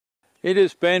It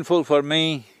is painful for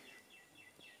me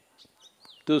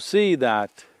to see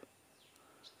that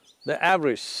the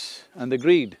avarice and the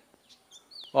greed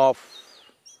of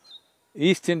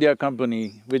East India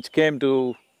Company, which came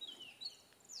to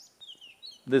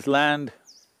this land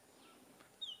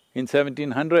in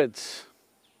 1700s,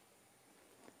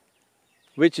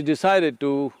 which decided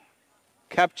to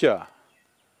capture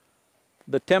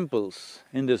the temples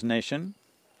in this nation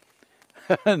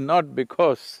not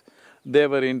because they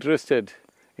were interested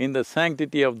in the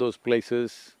sanctity of those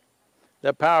places,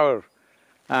 the power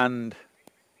and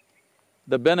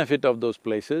the benefit of those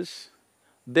places.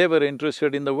 They were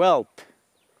interested in the wealth,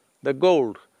 the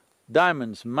gold,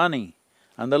 diamonds, money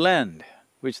and the land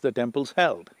which the temples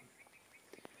held.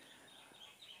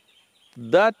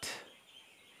 That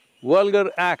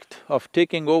vulgar act of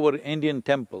taking over Indian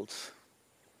temples,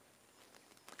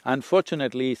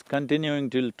 unfortunately, is continuing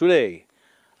till today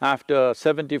after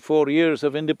 74 years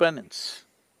of independence.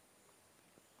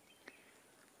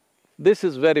 This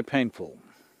is very painful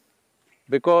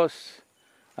because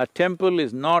a temple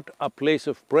is not a place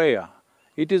of prayer,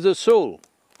 it is the soul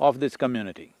of this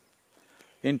community.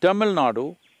 In Tamil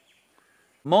Nadu,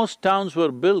 most towns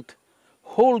were built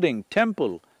holding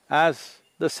temple as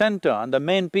the center and the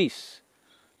main piece.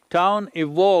 Town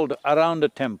evolved around a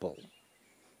temple.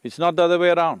 It's not the other way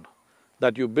around,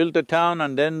 that you built a town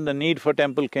and then the need for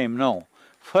temple came, no.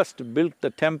 First built the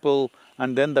temple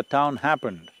and then the town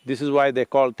happened. This is why they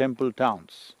call temple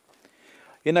towns.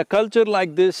 In a culture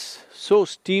like this, so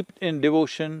steeped in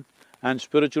devotion and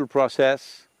spiritual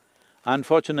process,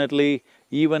 unfortunately,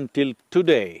 even till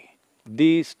today,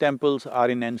 these temples are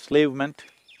in enslavement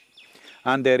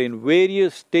and they're in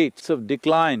various states of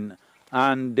decline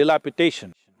and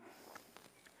dilapidation.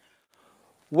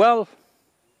 Well,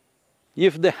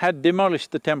 if they had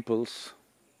demolished the temples,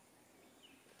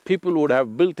 people would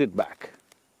have built it back.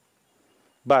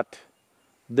 But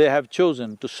they have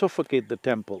chosen to suffocate the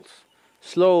temples,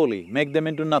 slowly make them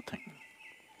into nothing.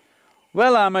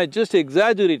 Well, am I just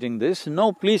exaggerating this?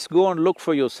 No, please go and look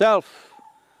for yourself.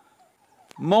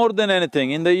 More than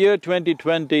anything, in the year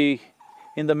 2020,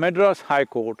 in the Madras High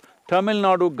Court, Tamil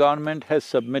Nadu government has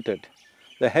submitted,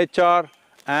 the HR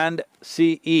and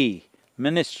CE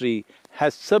ministry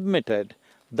has submitted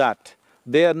that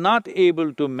they are not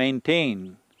able to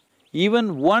maintain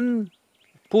even one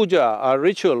puja or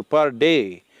ritual per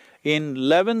day in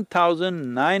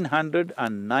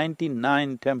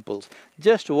 11,999 temples,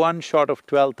 just one short of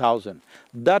 12,000.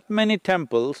 That many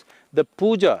temples, the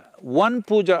puja, one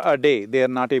puja a day, they are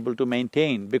not able to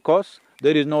maintain because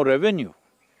there is no revenue.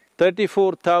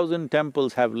 34,000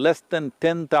 temples have less than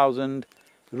 10,000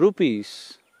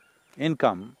 rupees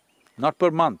income, not per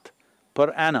month,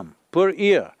 per annum, per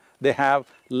year, they have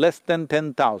less than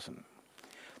 10,000.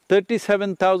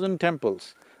 37,000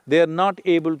 temples, they are not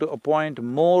able to appoint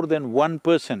more than one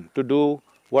person to do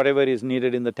whatever is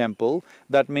needed in the temple.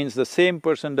 That means the same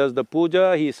person does the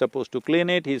puja, he is supposed to clean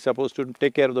it, he is supposed to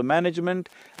take care of the management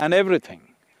and everything.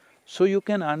 So you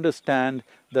can understand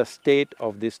the state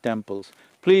of these temples.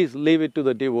 Please leave it to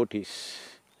the devotees.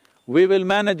 We will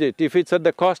manage it. If it's at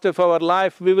the cost of our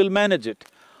life, we will manage it.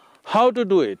 How to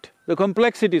do it, the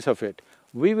complexities of it,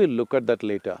 we will look at that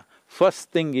later.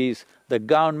 First thing is, the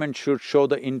government should show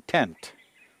the intent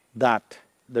that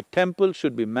the temple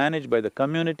should be managed by the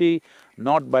community,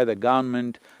 not by the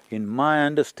government, in my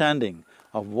understanding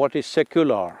of what is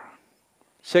secular.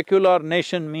 Secular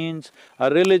nation means a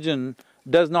religion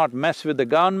does not mess with the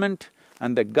government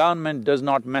and the government does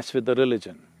not mess with the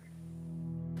religion.